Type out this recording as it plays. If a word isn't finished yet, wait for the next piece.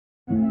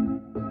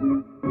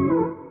Students,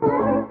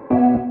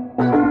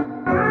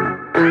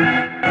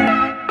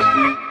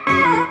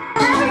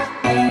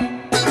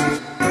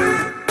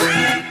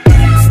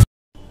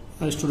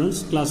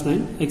 class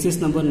 9,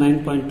 exercise number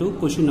 9.2,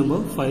 question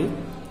number 5.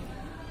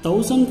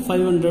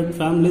 1500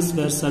 families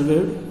were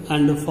surveyed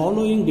and the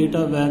following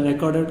data were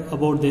recorded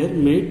about their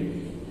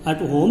maid at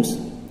homes.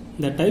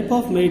 The type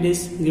of maid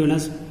is given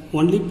as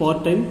only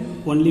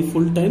part-time, only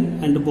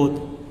full-time and both.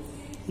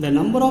 The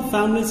number of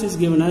families is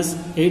given as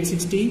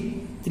 860,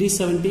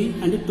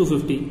 370 and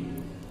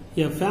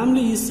 250. A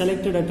family is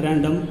selected at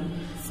random.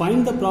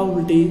 Find the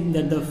probability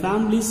that the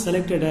family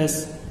selected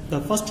as the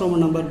first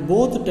Roman number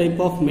both type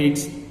of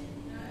maids.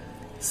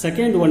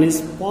 Second one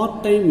is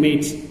part-time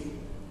maids.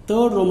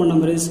 Third Roman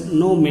number is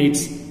no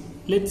maids.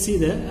 Let's see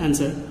the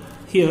answer.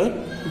 Here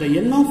the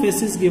n of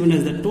s is given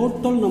as the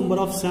total number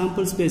of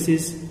sample space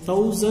is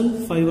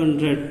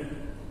 1500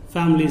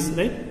 families,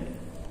 right?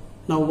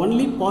 Now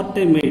only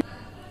part-time maid.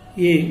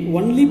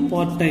 Only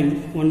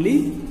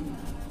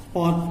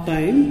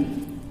part-time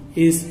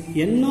is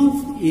n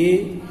of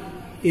A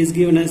is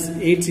given as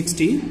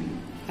 860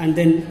 and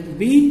then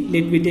B,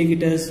 let me take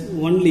it as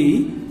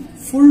only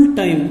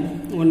full-time,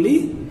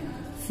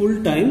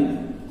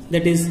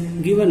 that is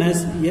given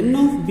as n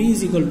of B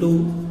is equal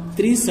to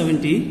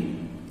 370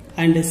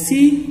 and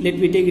C, let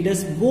me take it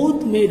as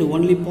both maid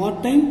only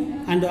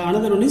part-time and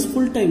another one is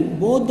full-time.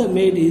 Both the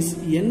maid is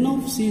n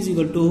of C is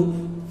equal to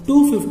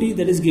 250,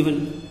 that is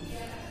given.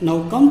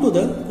 Now come to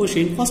the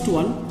question. First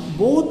one,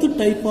 both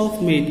type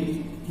of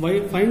maid.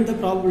 Find the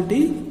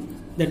probability,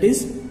 that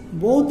is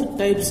both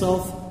types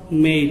of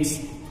maids.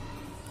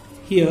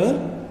 Here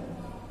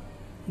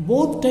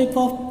both type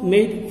of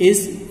maid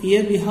is,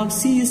 here we have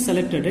C is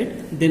selected,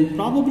 right? Then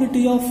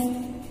probability of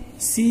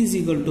C is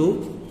equal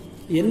to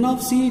n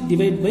of C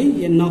divided by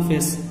n of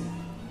S.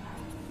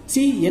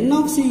 See, n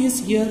of C is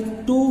here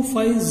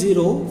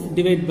 250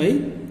 divided by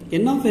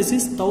n of S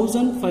is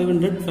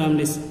 1500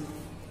 families.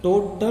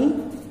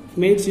 Total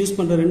maids use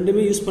பண்ற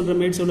ரெண்டுமே use பண்ற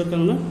maids எவ்வளவு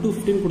இருக்காங்கன்னா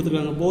 215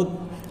 கொடுத்திருக்காங்க. both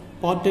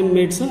part time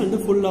maids and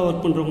full work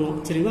பண்றவங்க.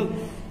 சரிங்களா?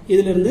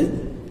 இதில இருந்து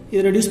இத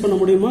ரெடியூஸ் பண்ண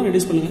முடியுமா?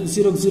 ரெடியூஸ் பண்ணுங்க.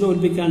 0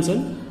 will be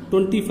cancelled.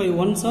 25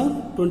 ones are,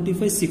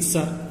 25 6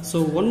 are. So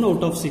 1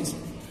 out of 6.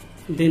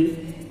 Then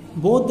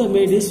both the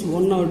maid is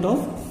 1 out of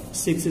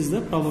 6 is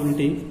the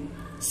probability.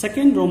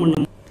 Second Roman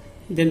number.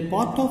 Then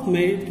part of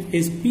maid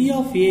is P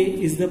of A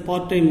is the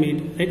part-time maid,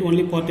 right?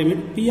 Only part-time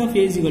maid. P of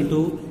A is equal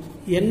to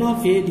n of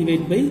A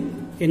divided by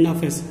n of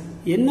S.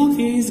 N of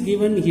A is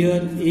given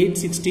here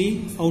 860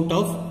 out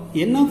of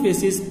n of S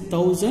is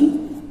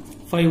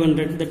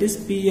 1500. That is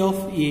P of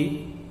A.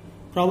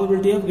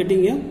 Probability of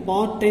getting a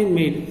part-time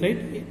maid, right?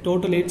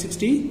 Total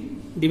 860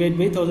 divided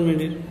by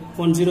 1500.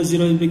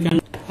 100 will be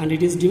cancelled and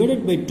it is divided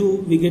by 2,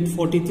 we get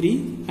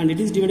 43 and it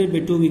is divided by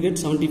 2, we get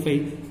 75.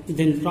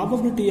 Then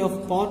probability of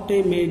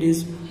part-time maid is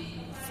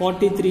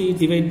 43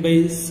 divided by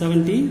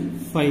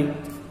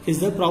 75 is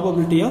the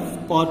probability of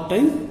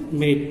part-time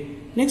maid.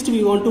 Next we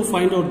want to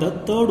find out the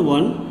third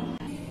one.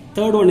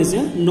 Third one is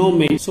a no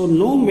maid. So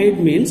no maid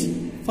means,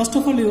 first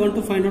of all we want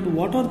to find out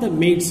what are the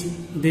maids.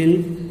 Then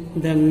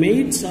the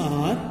maids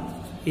are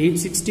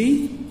 860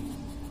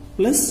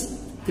 plus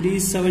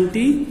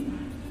 370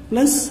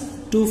 plus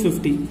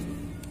 250.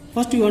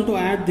 First you want to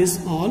add this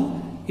all.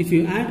 If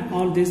you add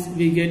all this,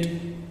 we get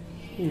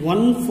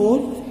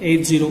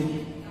 1480.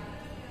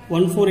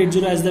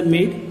 1480 as the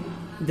maid.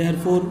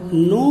 Therefore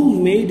no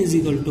maid is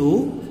equal to,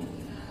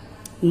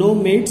 no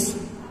maids,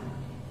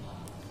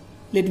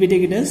 let me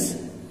take it as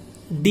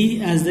D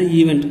as the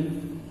event.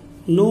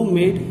 No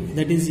maid,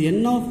 that is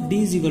n of D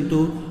is equal to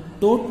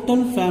total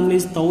family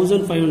is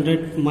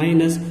 1500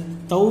 minus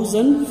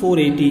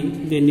 1480.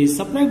 When we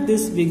subtract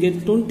this, we get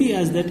 20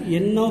 as that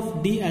n of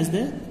D as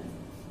the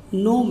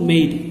no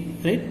maid,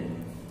 right?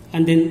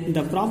 And then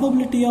the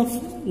probability of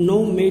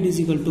no maid is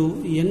equal to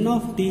n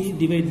of D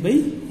divided by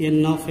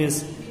n of S.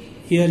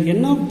 Here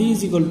n of D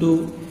is equal to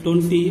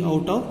 20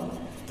 out of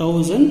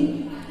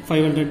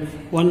 1500.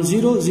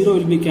 100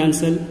 will be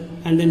cancelled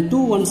and then 2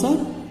 ones are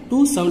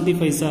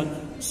 275 are.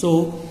 So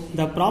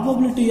the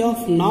probability of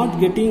not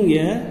getting a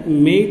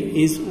maid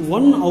is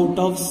 1 out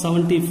of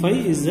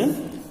 75 is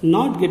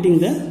not getting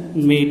the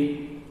maid.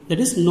 That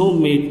is no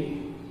maid.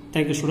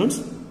 Thank you, students.